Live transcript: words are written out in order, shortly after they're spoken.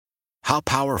How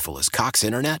powerful is Cox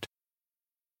Internet?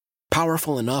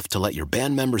 Powerful enough to let your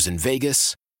band members in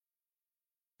Vegas,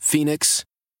 Phoenix,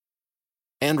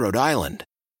 and Rhode Island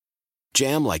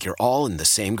jam like you're all in the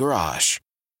same garage.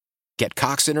 Get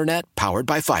Cox Internet powered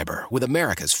by fiber with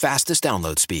America's fastest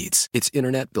download speeds. It's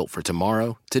internet built for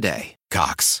tomorrow, today.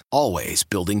 Cox, always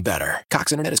building better.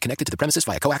 Cox Internet is connected to the premises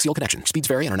via coaxial connection. Speeds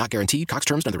vary and are not guaranteed. Cox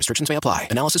terms and other restrictions may apply.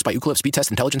 Analysis by Ookla Speed Test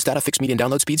Intelligence Data. Fixed median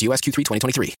download speeds. US Q3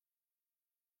 2023.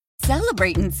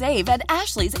 Celebrate and save at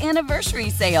Ashley's Anniversary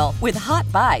Sale. With Hot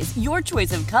Buys, your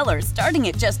choice of colors starting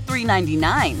at just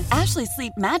 $3.99. Ashley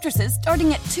Sleep mattresses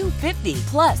starting at $2.50.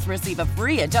 Plus, receive a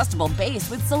free adjustable base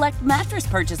with select mattress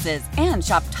purchases. And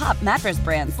shop top mattress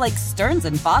brands like Stearns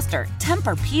 & Foster,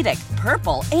 Tempur-Pedic,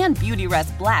 Purple, and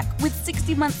Beautyrest Black with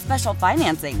 60-month special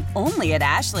financing. Only at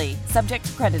Ashley. Subject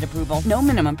to credit approval. No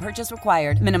minimum purchase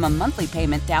required. Minimum monthly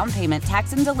payment, down payment,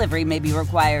 tax, and delivery may be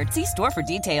required. See store for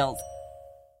details.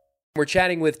 We're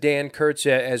chatting with Dan Kurtz,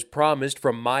 as promised,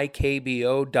 from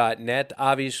MyKBO.net.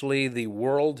 Obviously, the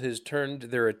world has turned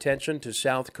their attention to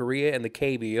South Korea and the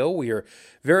KBO. We are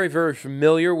very, very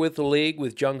familiar with the league,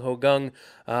 with Jung Ho-gung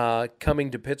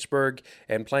coming to Pittsburgh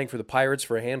and playing for the Pirates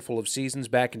for a handful of seasons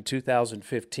back in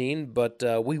 2015. But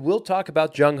we will talk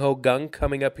about Jung Ho-gung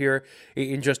coming up here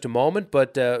in just a moment.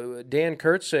 But Dan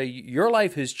Kurtz, your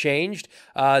life has changed.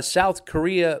 South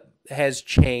Korea has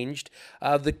changed.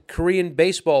 The Korean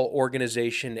baseball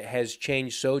organization has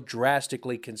changed so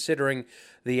drastically, considering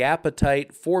the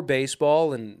appetite for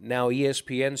baseball, and now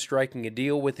ESPN striking a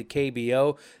deal with the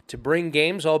KBO to bring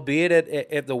games, albeit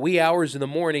at the wee hours in the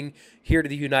morning, here to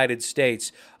the United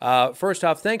States. First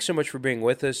off, thanks so much for being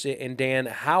with us. And Dan,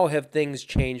 how have things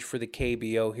changed for the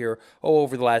KBO here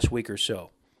over the last week or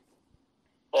so?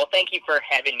 Well, thank you for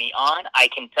having me on. I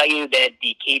can tell you that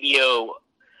the KBO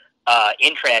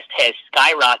interest has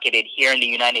skyrocketed here in the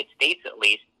United States, at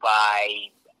least, by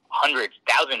hundreds,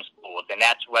 thousands schools, and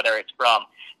that's whether it's from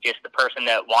just the person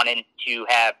that wanted to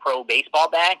have pro baseball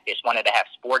back, just wanted to have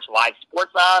live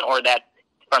sports on, or that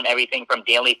from everything from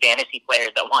daily fantasy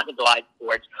players that wanted live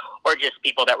sports, or just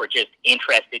people that were just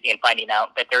interested in finding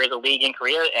out that there is a league in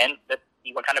Korea and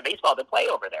what kind of baseball to play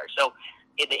over there. So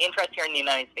the interest here in the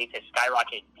United States has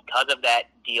skyrocketed because of that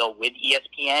deal with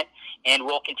ESPN, and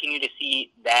we'll continue to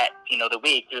see that, the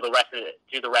league through the rest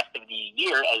of the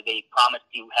year, as they promise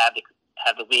to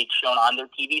have the league shown on their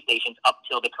TV stations up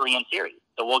till the Korean series.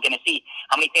 So we're going to see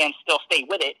how many fans still stay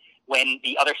with it when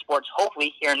the other sports,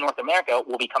 hopefully here in North America,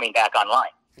 will be coming back online.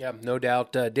 Yeah, no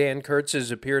doubt. Dan Kurtz has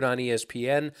appeared on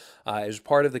ESPN as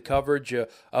part of the coverage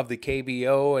of the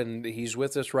KBO, and he's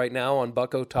with us right now on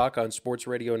Bucko Talk on Sports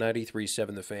Radio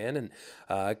 93.7 The Fan. And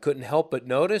I couldn't help but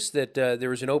notice that there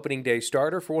was an opening day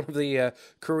starter for one of the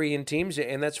Korean teams,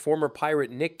 and that's former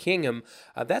Pirate Nick Kingham.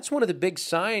 That's one of the big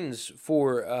signs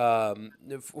for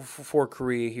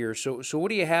Korea here. So what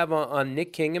do you have on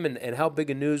Nick Kingham, and how big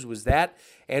a news was that?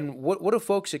 And what do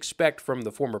folks expect from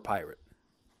the former Pirate?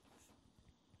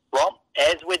 Well,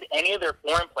 as with any of their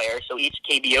foreign players, so each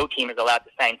KBO team is allowed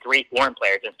to sign 3 foreign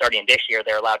players, and starting this year,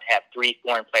 they're allowed to have 3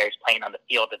 foreign players playing on the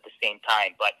field at the same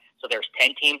time. But so there's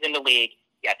 10 teams in the league.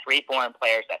 You got 3 foreign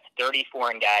players. That's 30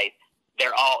 foreign guys.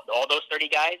 They're all those 30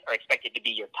 guys are expected to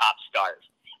be your top stars.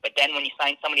 But then when you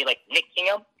sign somebody like Nick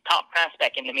Kingham, top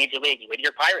prospect in the major league with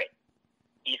your Pirate,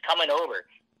 he's coming over.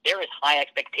 There is high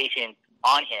expectations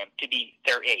on him to be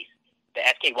their ace. The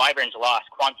SK Wyverns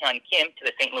lost Kwon Hyun Kim to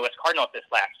the St. Louis Cardinals this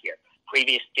last year.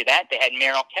 Previous to that, they had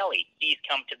Merrill Kelly. He's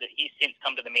since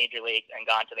come to the major leagues and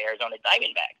gone to the Arizona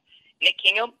Diamondbacks. Nick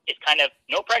Kingham is kind of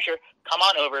no pressure. Come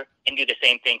on over and do the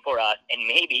same thing for us, and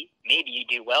maybe you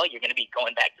do well. You're going to be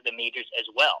going back to the majors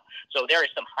as well. So there are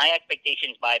some high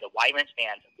expectations by the Wyverns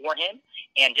fans for him,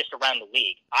 and just around the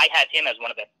league. I have him as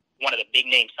one of the big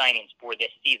name signings for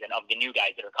this season of the new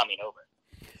guys that are coming over.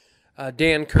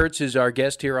 Dan Kurtz is our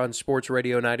guest here on Sports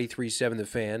Radio 93.7 The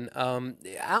Fan.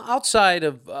 Outside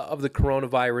of the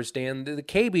coronavirus, Dan, the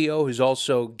KBO has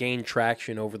also gained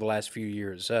traction over the last few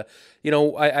years. I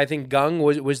think Gung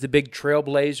was the big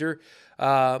trailblazer.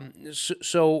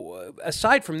 So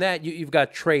aside from that, you've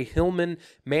got Trey Hillman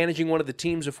managing one of the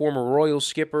teams, a former Royals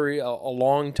skipper, a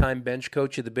longtime bench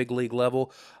coach at the big league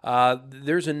level.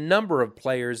 There's a number of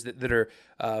players that are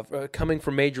coming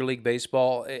from Major League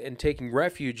Baseball and taking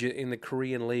refuge in the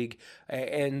Korean League.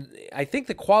 And I think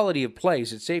the quality of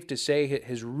plays, it's safe to say,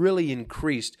 has really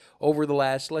increased over the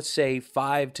last, let's say,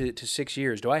 5 to 6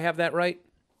 years. Do I have that right?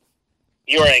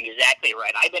 You're exactly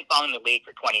right. I've been following the league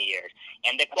for 20 years,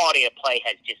 and the quality of play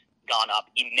has just gone up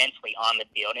immensely on the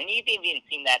field. And you've even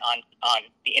seen that on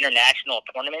the international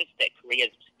tournaments that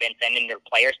Korea's been sending their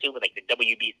players to, with like the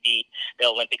WBC, the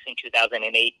Olympics in 2008.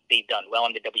 They've done well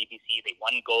in the WBC. They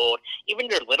won gold. Even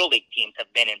their Little League teams have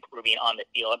been improving on the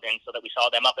field. And so that we saw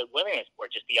them up at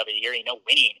Williamsport just the other year,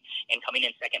 winning and coming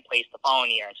in second place the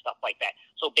following year and stuff like that.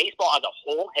 So baseball as a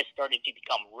whole has started to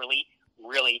become really,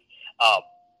 really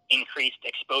increased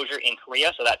exposure in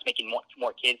Korea. So that's making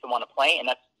more kids to want to play. And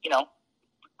that's,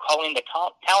 calling the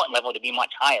talent level to be much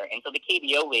higher. And so the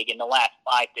KBO League in the last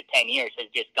 5 to 10 years has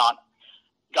just gone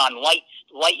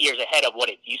light years ahead of what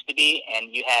it used to be.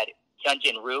 And you had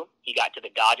Hyunjin Ryu, he got to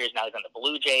the Dodgers, now he's on the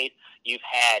Blue Jays. You've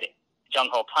had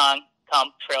Jung-Ho Kang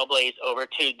come trailblaze over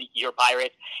to your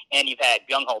Pirates, and you've had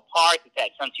Byung-Ho Park, you've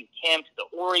had Sun-Soo Kim to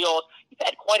the Orioles. You've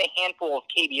had quite a handful of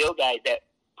KBO guys that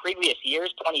previous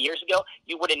years, 20 years ago,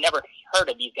 you would have never heard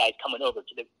of these guys coming over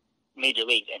to the major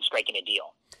leagues and striking a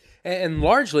deal. And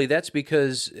largely that's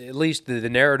because, at least the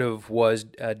narrative was,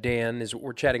 Dan, is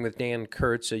we're chatting with Dan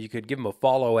Kurtz, so you could give him a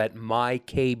follow at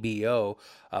MyKBO.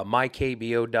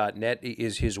 MyKBO.net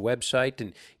is his website,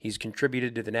 and he's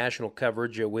contributed to the national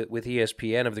coverage with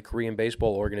ESPN of the Korean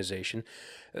Baseball Organization.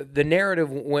 The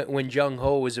narrative when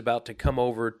Jung-Ho was about to come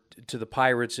over to the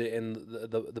Pirates and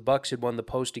the Bucks had won the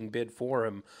posting bid for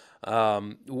him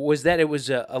was that it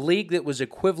was a league that was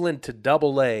equivalent to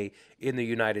AA in the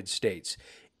United States.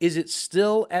 Is it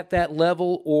still at that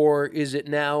level, or is it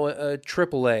now a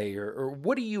AAA, or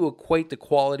what do you equate the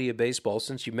quality of baseball?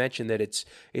 Since you mentioned that it's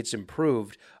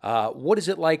improved, what is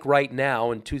it like right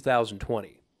now in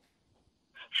 2020?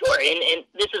 Sure, and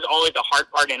this is always the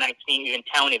hard part, and I've seen even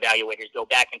talent evaluators go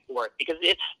back and forth because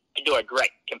it's to do a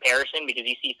direct comparison. Because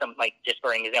you see some, like just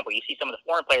for an example, you see some of the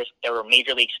foreign players that were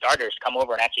major league starters come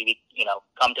over and actually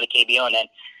come to the KBO, and then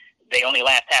they only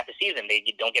last half the season. They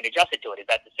don't get adjusted to it. Is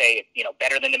that to say it's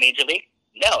better than the major league?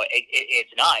 No,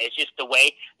 it's not. It's just the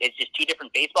way. It's just two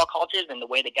different baseball cultures and the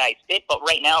way the guys fit. But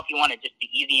right now, if you want to just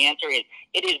the easy answer is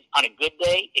it is on a good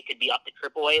day, it could be up to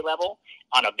AAA level.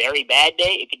 On a very bad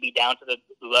day, it could be down to the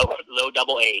low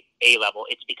AA level.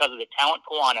 It's because of the talent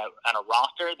pool on a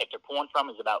roster that they're pulling from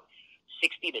is about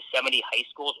 60 to 70 high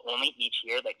schools only each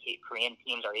year that Korean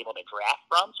teams are able to draft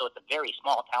from. So it's a very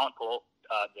small talent pool.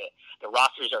 The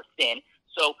rosters are thin.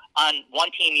 So on one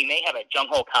team, you may have a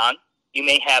Jung-Ho Kang, you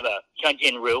may have a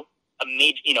Hyunjin Ryu, a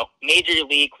major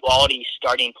league quality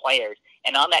starting players,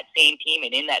 and on that same team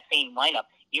and in that same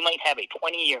lineup, you might have a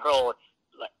 20-year-old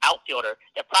outfielder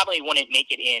that probably wouldn't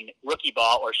make it in rookie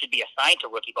ball or should be assigned to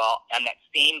rookie ball on that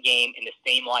same game in the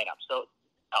same lineup. So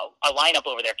a lineup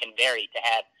over there can vary to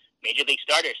have major league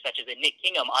starters such as a Nick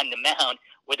Kingham on the mound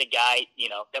with a guy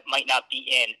that might not be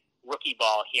in rookie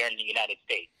ball here in the United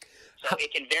States. So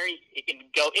it can vary. It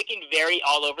can vary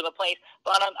all over the place.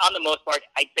 But on the most part,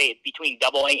 I'd say it's between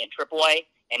AA and AAA.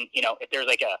 And if there's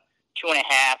like a 2.5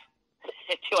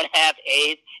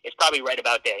 A's, it's probably right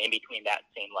about there in between that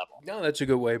same level. No, that's a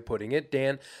good way of putting it,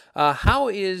 Dan. How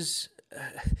is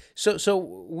so?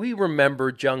 We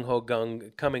remember Jung-Ho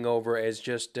Kang coming over as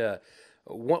just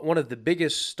one of the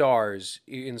biggest stars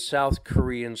in South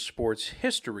Korean sports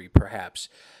history, perhaps.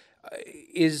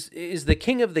 Is the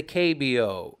king of the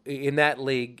KBO in that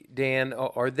league, Dan?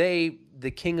 Are they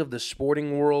the king of the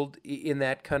sporting world in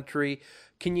that country?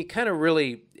 Can you kind of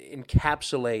really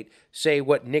encapsulate, say,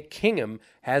 what Nick Kingham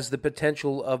has the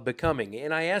potential of becoming?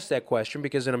 And I ask that question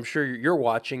because, and I'm sure you're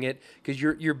watching it because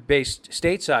you're based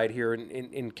stateside here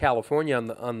in California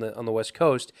on the West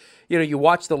Coast. You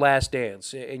watch The Last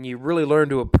Dance and you really learn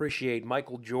to appreciate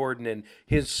Michael Jordan and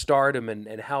his stardom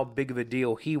and how big of a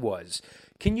deal he was.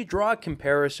 Can you draw a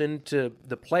comparison to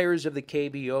the players of the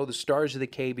KBO, the stars of the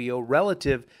KBO,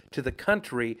 relative to the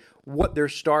country, what their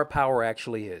star power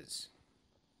actually is?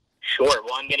 Sure.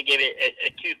 Well, I'm going to give it a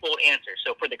twofold answer.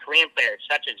 So for the Korean players,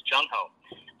 such as Jung-Ho,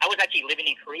 I was actually living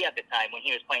in Korea at the time when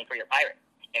he was playing for your Pirates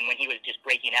and when he was just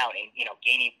breaking out and,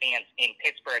 gaining fans in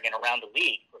Pittsburgh and around the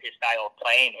league for his style of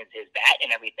play and his bat and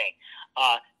everything.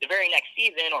 The very next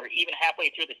season or even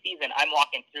halfway through the season, I'm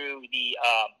walking through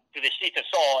the streets of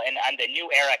Seoul and on the New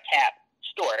Era Cap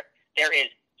store,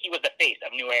 he was the face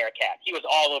of New Era Cap. He was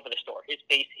all over the store. His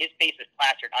face is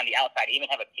plastered on the outside. I even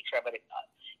have a picture of it.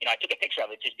 I took a picture of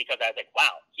it just because I was like,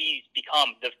 wow, he's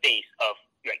become the face of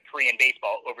Korean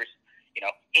baseball over,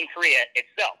 in Korea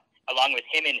itself. Along with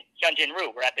him and Hyunjin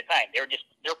Ryu were at the time. Their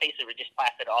faces were just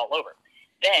plastered all over.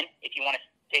 Then, if you want to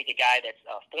take a guy that's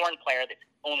a foreign player that's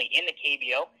only in the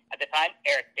KBO at the time,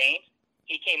 Eric Daines,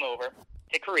 he came over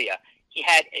to Korea. He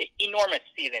had enormous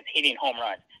seasons hitting home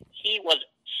runs. He was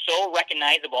so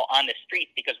recognizable on the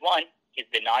streets because, one, he's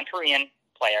the non-Korean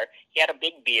player. He had a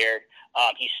big beard.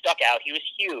 He stuck out. He was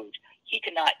huge. he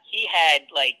could not. He had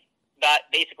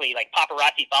basically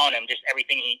paparazzi following him, just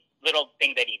little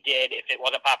thing that he did. If it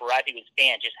wasn't paparazzi, it was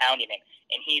fans just hounding him.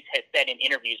 And he has said in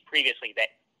interviews previously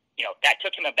that that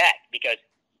took him aback, because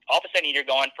all of a sudden you're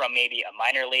going from maybe a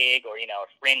minor league or a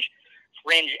fringe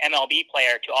MLB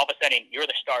player to all of a sudden you're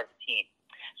the star of the team.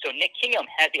 So Nick Kingham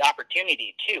has the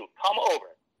opportunity to come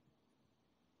over,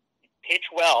 pitch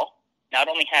well, not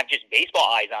only have just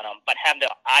baseball eyes on him, but have the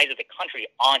eyes of the country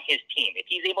on his team. If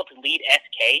he's able to lead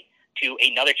SK to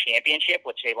another championship,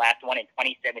 which they last won in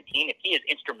 2017, if he is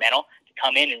instrumental to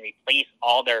come in and replace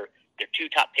all their two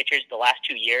top pitchers the last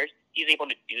 2 years, he's able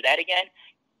to do that again,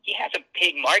 he has a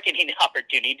big marketing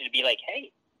opportunity to be like,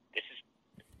 hey, this is,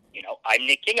 I'm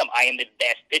Nick Kingham. I am the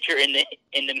best pitcher in the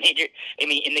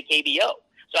KBO.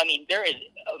 So, there is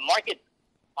a market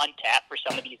untapped for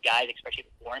some of these guys, especially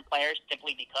the foreign players,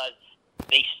 simply because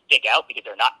they stick out, because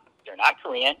they're not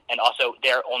Korean, and also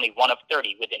they're only one of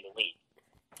 30 within the league.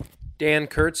 Dan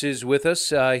Kurtz is with us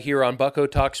here on Bucko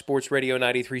Talk Sports Radio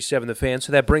 93.7 The Fan.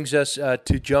 So that brings us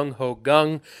to Jung Ho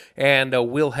Kang, and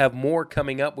we'll have more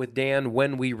coming up with Dan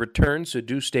when we return, so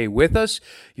do stay with us.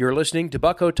 You're listening to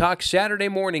Bucko Talk Saturday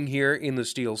morning here in the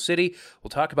Steel City. We'll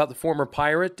talk about the former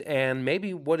Pirate and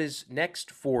maybe what is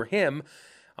next for him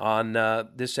on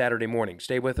this Saturday morning.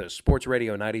 Stay with us. Sports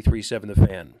Radio 93.7 The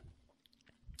Fan.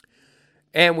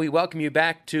 And we welcome you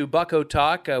back to Bucko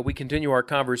Talk. We continue our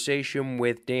conversation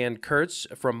with Dan Kurtz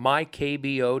from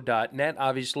MyKBO.net.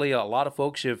 Obviously, a lot of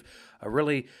folks have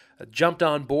really jumped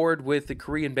on board with the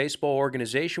Korean Baseball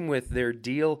Organization with their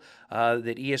deal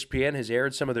that ESPN has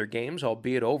aired some of their games,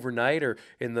 albeit overnight or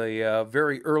in the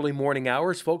very early morning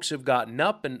hours. Folks have gotten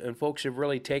up and folks have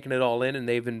really taken it all in, and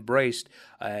they've embraced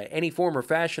any form or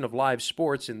fashion of live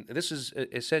sports, and this is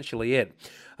essentially it.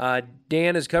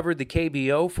 Dan has covered the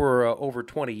KBO for over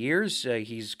 20 years.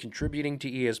 He's contributing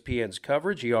to ESPN's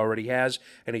coverage. He already has,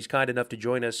 and he's kind enough to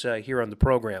join us here on the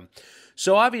program.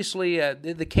 So obviously,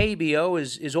 the KBO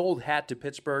is old hat to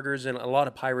Pittsburghers, and a lot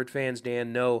of Pirate fans,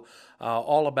 Dan, know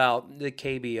all about the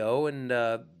KBO,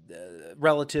 and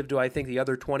relative to, I think, the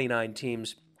other 29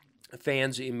 teams,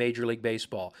 fans in Major League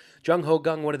Baseball. Jung Ho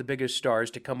Kang, one of the biggest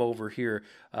stars to come over here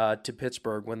to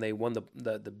Pittsburgh when they won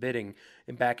the bidding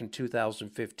back in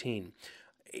 2015.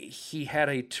 He had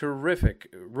a terrific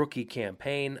rookie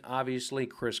campaign. Obviously,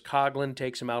 Chris Coughlin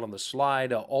takes him out on the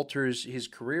slide, alters his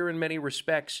career in many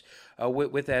respects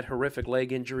with that horrific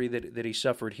leg injury that he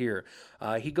suffered here.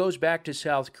 He goes back to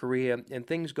South Korea, and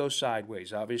things go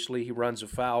sideways. Obviously, he runs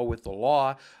afoul with the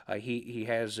law. He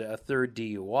has a third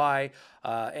DUI,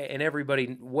 and everybody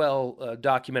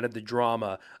documented the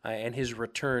drama and his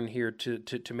return here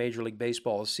to Major League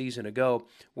Baseball a season ago,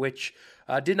 which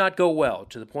did not go well,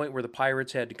 to the point where the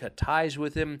Pirates had to cut ties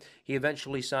with him. He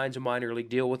eventually signs a minor league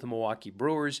deal with the Milwaukee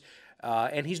Brewers,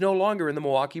 and he's no longer in the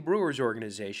Milwaukee Brewers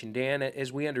organization. Dan,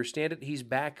 as we understand it, he's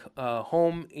back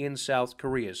home in South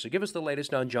Korea. So give us the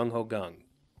latest on Jung Ho Kang.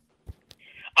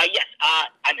 Yes,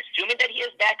 I'm assuming that he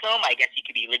is back home. I guess he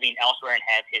could be living elsewhere and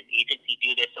have his agency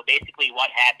do this. So basically what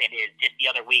happened is, just the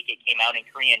other week, it came out in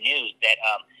Korean news that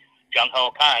Jung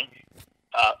Ho Kang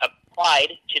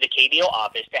applied to the KBO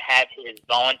office to have his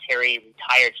voluntary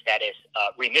retired status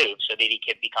removed so that he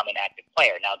could become an active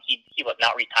player. Now, he was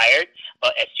not retired,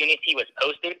 but as soon as he was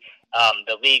posted,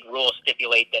 the league rules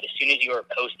stipulate that as soon as you are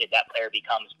posted, that player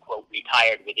becomes, quote,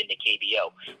 retired within the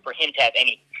KBO. For him to have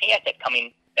any chance at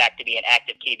coming back to be an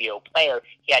active KBO player,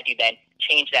 he had to then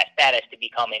change that status to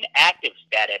become an active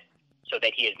status so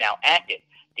that he is now active.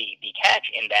 The catch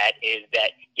in that is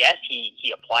that, yes,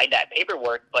 he applied that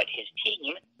paperwork, but his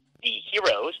team, the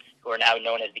Heroes, who are now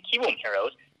known as the Kiwoom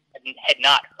Heroes, had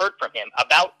not heard from him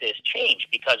about this change,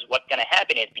 because what's going to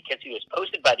happen is, because he was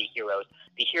posted by the Heroes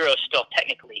still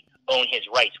technically own his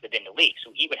rights within the league.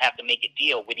 So he would have to make a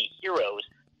deal with the Heroes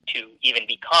to even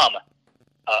become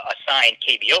a signed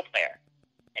KBO player.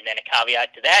 And then a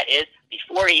caveat to that is,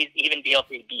 before he's even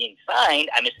being signed,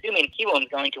 I'm assuming Kiwoom is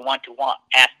going to want to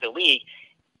ask the league,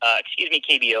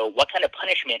 KBO, what kind of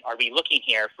punishment are we looking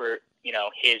here for,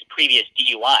 his previous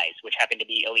DUIs, which happen to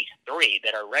be at least 3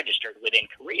 that are registered within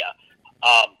Korea.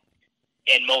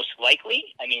 And most likely,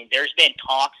 there's been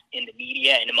talks in the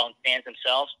media and among fans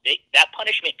themselves, that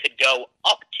punishment could go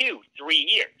up to 3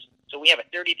 years. So we have a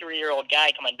 33-year-old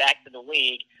guy coming back to the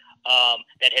league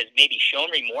that has maybe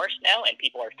shown remorse now, and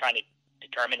people are trying to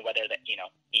determine whether that,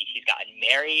 he's gotten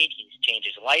married, he's changed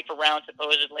his life around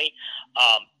supposedly.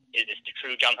 Is this the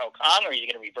true Jung Ho Kang, or is he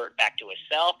going to revert back to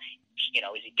himself?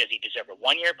 Does he deserve a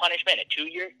 1-year punishment, a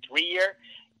 2-year, 3-year?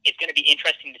 It's going to be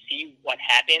interesting to see what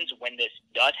happens when this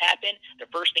does happen. The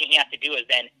first thing he has to do is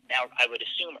then, now I would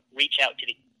assume, reach out to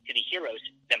the to the heroes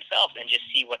themselves and just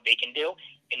see what they can do.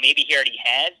 And maybe he already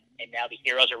has, and now the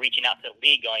heroes are reaching out to the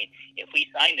league going, if we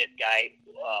sign this guy,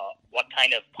 what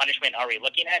kind of punishment are we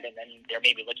looking at? And then they're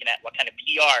maybe looking at what kind of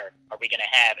PR are we going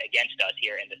to have against us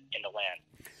here in the land.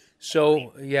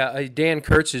 So, Dan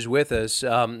Kurtz is with us.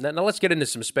 Now let's get into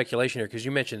some speculation here, because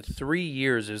you mentioned 3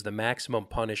 years is the maximum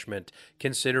punishment,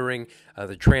 considering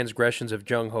the transgressions of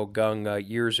Jung Ho Gung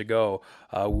years ago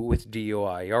with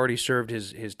DUI. He already served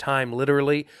his time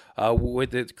literally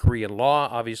with the Korean law,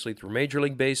 obviously through Major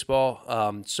League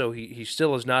Baseball. So he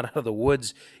still is not out of the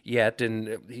woods yet,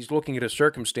 and he's looking at a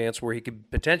circumstance where he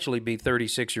could potentially be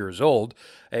 36 years old.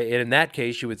 And in that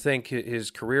case, you would think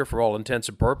his career, for all intents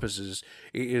and purposes,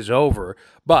 is over,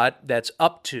 but that's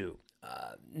up to.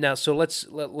 Now, so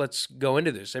let's go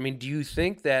into this. I mean, do you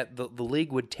think that the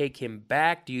league would take him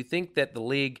back? Do you think that the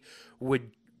league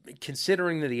would,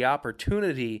 considering the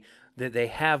opportunity that they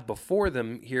have before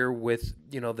them here with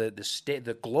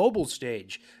the global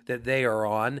stage that they are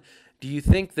on, do you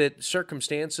think that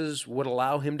circumstances would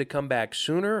allow him to come back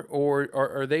sooner, or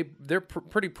are they're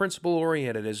pretty principle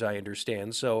oriented, as I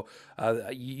understand? So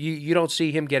you don't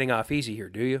see him getting off easy here,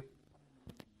 do you?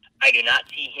 I do not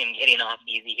see him getting off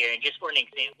easy here. And just for an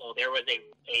example, there was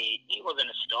he wasn't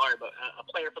a star, but a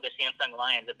player for the Samsung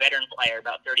Lions, a veteran player,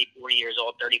 about 34 years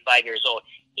old, 35 years old.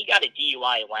 He got a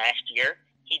DUI last year.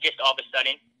 He just all of a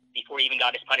sudden, before he even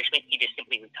got his punishment, he just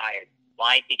simply retired.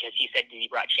 Why? Because he said he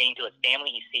brought shame to his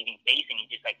family. He's saving face, and he's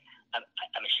just like, I'm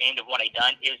ashamed of what I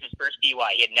done. It was his first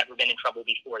DUI. He had never been in trouble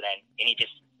before then, and he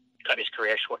just cut his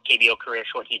career short, KBO career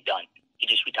short. He's done. He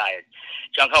just retired.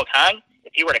 Jung Ho Kang,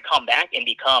 if he were to come back and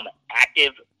become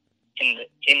active in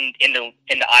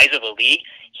the eyes of the league,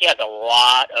 he has a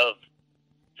lot of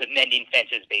mending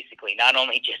fences, basically. Not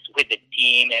only just with the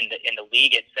team and the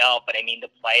league itself, but I mean the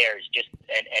players, just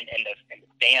and the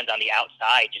fans on the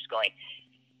outside, just going,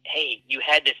 hey, you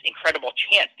had this incredible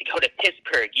chance to go to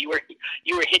Pittsburgh. You were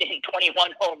hitting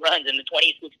 21 home runs in the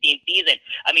 2016 season.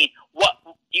 I mean, what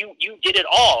you did it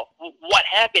all. What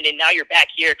happened? And now you're back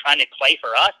here trying to play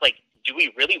for us. Like, do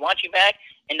we really want you back?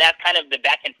 And that's kind of the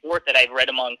back and forth that I've read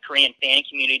among Korean fan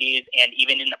communities and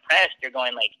even in the press. They're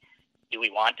going like, do we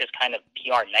want this kind of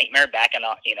PR nightmare back in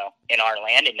our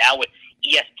land? And now with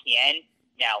ESPN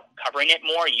now covering it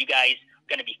more, you guys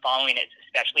going to be following it,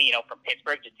 especially from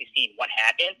Pittsburgh, just to see what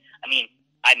happened. I mean,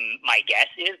 my guess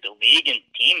is the league and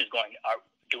team is going,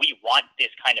 do we want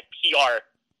this kind of PR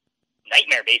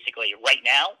nightmare basically right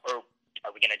now, or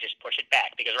are we going to just push it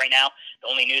back? Because right now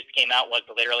the only news that came out was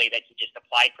literally that he just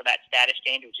applied for that status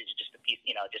change, which is just a piece,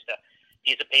 just a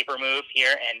piece of paper move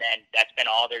here, and then that's been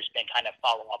all. There's been kind of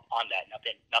follow up on that.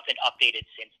 Nothing updated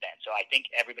since then. So I think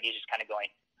everybody's just kind of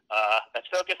going, let's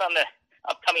focus on the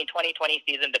upcoming 2020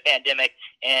 season, the pandemic,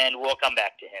 and we'll come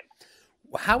back to him.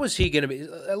 How is he going to be?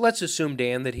 Let's assume,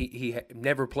 Dan, that he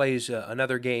never plays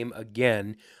another game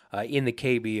again in the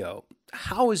KBO.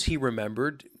 How is he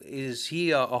remembered? Is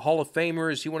he a Hall of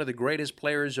Famer? Is he one of the greatest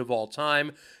players of all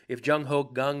time? If Jung Ho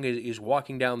Gung is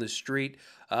walking down the street,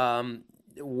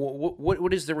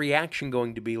 what is the reaction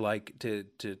going to be like to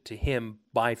him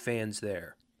by fans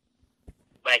there?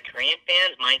 By Korean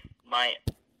fans,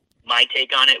 my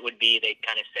take on it would be they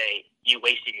kind of say, you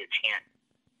wasted your chance.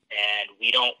 And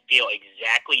we don't feel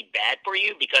exactly bad for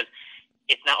you because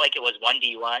it's not like it was one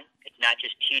DUI. It's not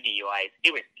just two DUIs.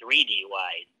 It was 3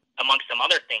 DUIs, amongst some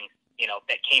other things,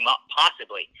 that came up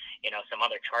possibly, some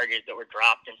other charges that were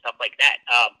dropped and stuff like that.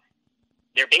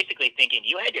 They're basically thinking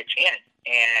you had your chance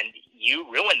and you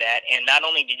ruined that. And not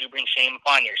only did you bring shame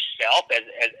upon yourself as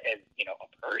a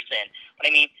person, but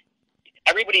I mean,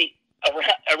 everybody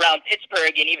around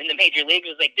Pittsburgh and even the major leagues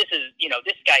was like, this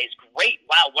guy is great.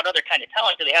 Wow, what other kind of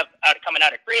talent do they have coming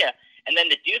out of Korea? And then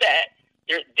to do that,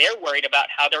 they're worried about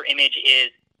how their image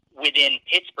is within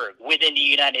Pittsburgh, within the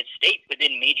United States,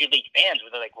 within major league fans.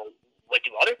 Where they're like, well, what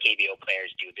do other KBO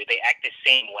players do? Do they act the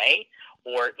same way?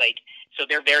 Or so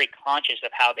they're very conscious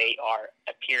of how they are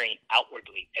appearing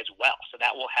outwardly as well. So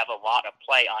that will have a lot of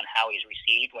play on how he's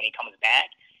received when he comes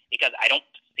back, because I don't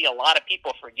see a lot of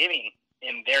people forgiving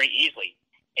him very easily.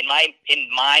 In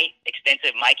my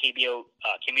extensive MyKBO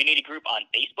community group on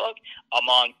Facebook,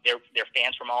 among their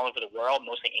fans from all over the world,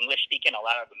 mostly English speaking, a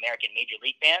lot of American major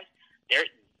league fans, their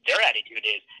attitude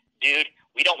is, dude,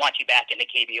 we don't want you back in the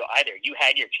KBO either. You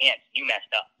had your chance. You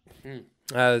messed up.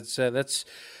 That's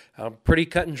Pretty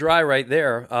cut and dry right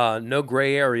there. No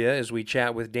gray area as we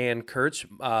chat with Dan Kurtz.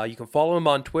 You can follow him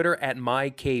on Twitter at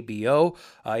MyKBO.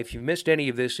 If you've missed any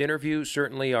of this interview,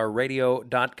 certainly our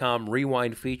radio.com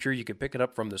rewind feature, you can pick it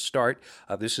up from the start.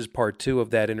 This is part 2 of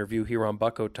that interview here on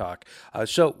Bucko Talk.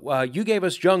 So you gave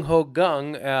us Jung Ho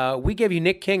Gung. We gave you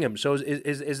Nick Kingham. So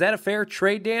is that a fair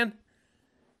trade, Dan?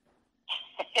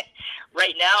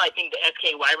 Right now, I think the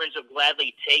SK Wyverns will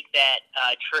gladly take that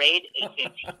trade.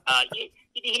 Since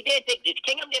he did take,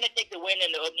 Kingham didn't take the win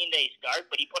in the opening day start,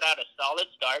 but he put out a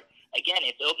solid start. Again,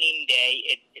 it's opening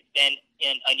day. It's been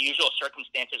in unusual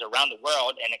circumstances around the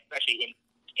world, and especially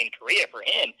in Korea for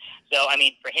him. So, I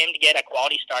mean, for him to get a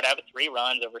quality start out of 3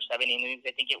 runs over 7 innings,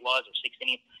 I think it was, or 6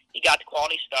 innings, he got the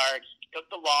quality start. He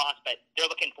took the loss, but they're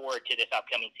looking forward to this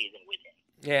upcoming season with him.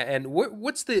 Yeah, and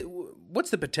what's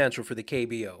the potential for the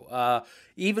KBO?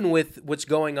 Even with what's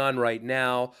going on right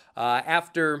now,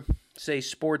 after, say,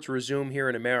 sports resume here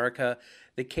in America,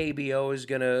 the KBO is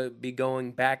going to be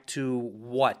going back to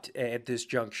what at this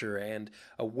juncture? And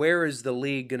where is the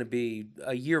league going to be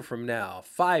a year from now,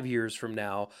 5 years from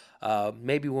now?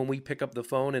 Maybe when we pick up the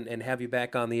phone and have you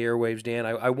back on the airwaves, Dan,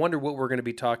 I wonder what we're going to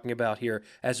be talking about here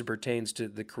as it pertains to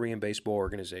the Korean Baseball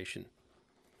Organization.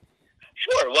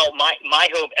 Sure. Well, my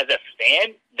hope as a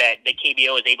fan that the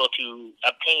KBO is able to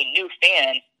obtain new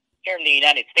fans here in the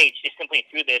United States just simply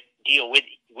through this deal with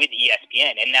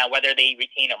ESPN. And now whether they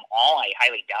retain them all, I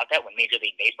highly doubt that when Major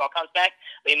League Baseball comes back.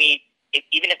 But I mean,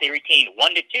 even if they retain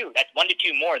 1 to 2, that's 1 to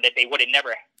 2 more that they would have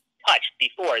never touched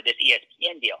before this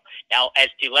ESPN deal. Now, as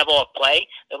to level of play,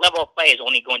 the level of play is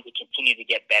only going to continue to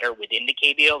get better within the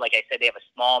KBO. Like I said, they have a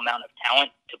small amount of talent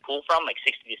to pull from, like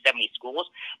 60 to 70 schools.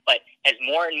 But as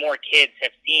more and more kids have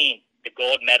seen the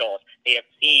gold medals, they have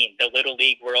seen the Little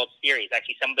League World Series.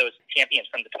 Actually, some of those champions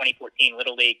from the 2014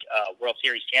 Little League World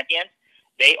Series champions,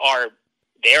 they are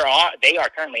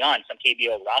currently on some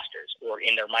KBO rosters or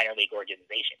in their minor league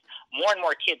organizations. More and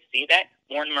more kids see that.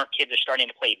 More and more kids are starting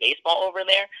to play baseball over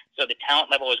there. So the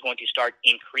talent level is going to start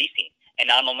increasing. And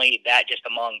not only that, just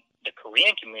among the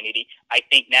Korean community, I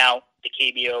think now the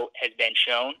KBO has been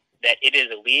shown that it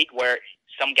is a league where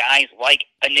some guys like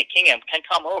a Nick Kingham can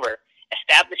come over,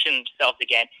 establish themselves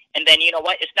again, and then you know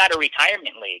what? It's not a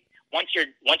retirement league. Once you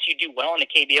do well in the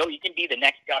KBO, you can be the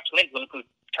next Josh Lindblom who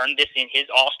turned this in his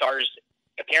All-Stars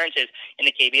appearances in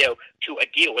the KBO to a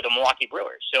deal with the Milwaukee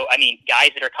Brewers. So, I mean,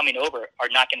 guys that are coming over are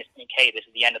not going to think, hey, this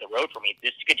is the end of the road for me.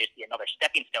 This could just be another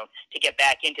stepping stone to get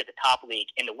back into the top league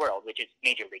in the world, which is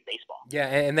Major League Baseball. Yeah,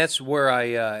 and that's where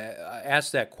I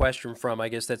asked that question from. I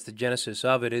guess that's the genesis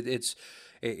of it.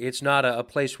 It's not a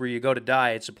place where you go to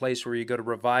die. It's a place where you go to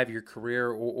revive your career,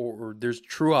 or there's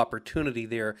true opportunity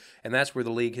there, and that's where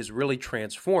the league has really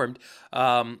transformed.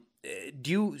 Do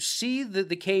you see the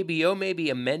KBO maybe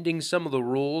amending some of the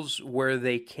rules where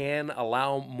they can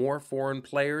allow more foreign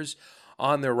players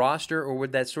on their roster, or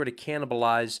would that sort of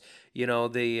cannibalize,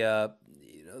 the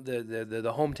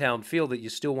hometown feel that you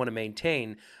still want to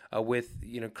maintain with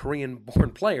Korean-born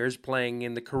players playing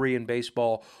in the Korean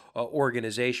baseball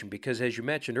organization? Because as you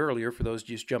mentioned earlier, for those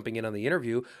just jumping in on the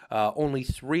interview, only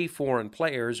 3 foreign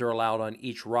players are allowed on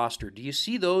each roster. Do you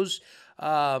see those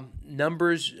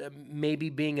numbers maybe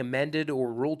being amended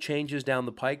or rule changes down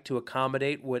the pike to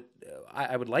accommodate what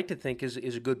I would like to think is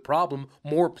a good problem,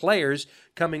 more players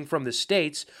coming from the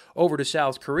States over to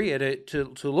South Korea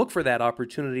to look for that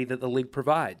opportunity that the league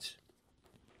provides?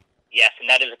 Yes, and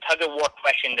that is a tug-of-war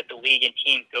question that the league and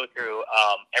teams go through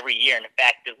every year. And in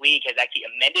fact, the league has actually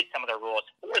amended some of the rules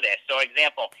for this. So,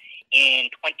 example,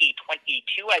 in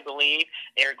 2022, I believe,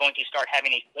 they're going to start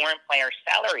having a foreign player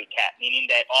salary cap, meaning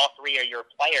that all 3 of your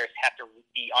players have to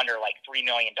be under like $3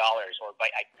 million, or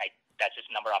that's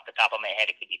just a number off the top of my head.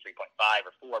 It could be 3.5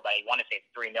 or 4, but I want to say it's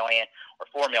 $3 million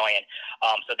or $4 million,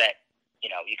 so that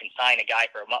you can sign a guy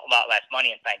for a lot less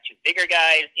money and sign 2 bigger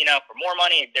guys, for more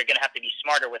money. They're going to have to be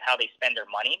smarter with how they spend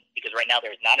their money, because right now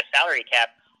there's not a salary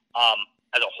cap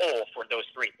as a whole for those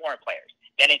 3 foreign players.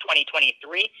 Then in 2023,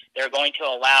 they're going to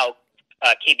allow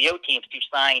KBO teams to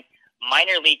sign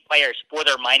minor league players for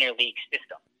their minor league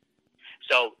system.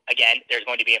 So again, there's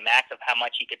going to be a max of how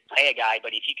much you could pay a guy,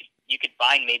 but if you could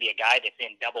find maybe a guy that's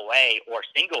in AA or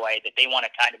single A that they want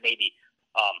to kind of maybe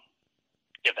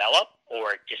develop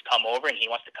or just come over, and he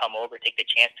wants to come over, take the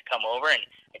chance to come over, and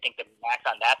I think the max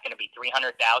on that's going to be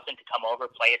 $300,000 to come over,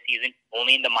 play a season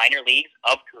only in the minor leagues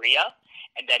of Korea,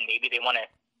 and then maybe they want to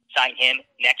sign him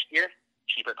next year,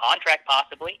 cheaper contract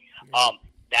possibly.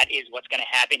 That is what's going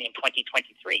to happen in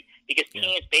 2023, because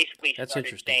teams basically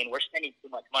started saying we're spending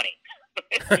too much money.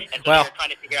 And so Well, they're trying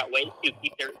to figure out ways to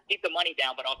keep the money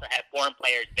down, but also have foreign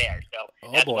players there.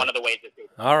 So that's one of the ways that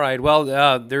they. All right. Well,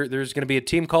 there's going to be a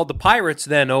team called the Pirates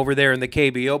then over there in the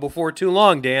KBO before too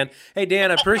long, Dan. Hey,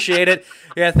 Dan, I appreciate it.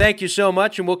 Yeah, thank you so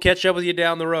much, and we'll catch up with you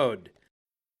down the road.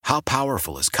 How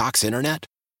powerful is Cox Internet?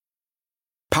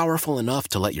 Powerful enough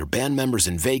to let your band members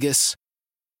in Vegas,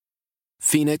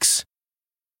 Phoenix,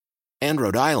 and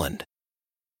Rhode Island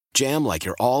jam like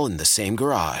you're all in the same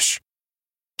garage.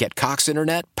 Get Cox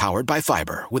Internet powered by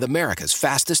fiber with America's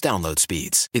fastest download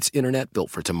speeds. It's internet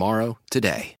built for tomorrow,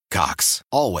 today. Cox,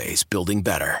 always building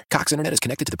better. Cox Internet is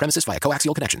connected to the premises via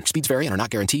coaxial connection. Speeds vary and are not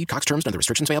guaranteed. Cox terms and other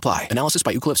restrictions may apply. Analysis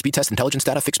by Ookla Speed Test Intelligence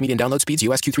Data. Fixed median download speeds.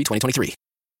 US Q3 2023.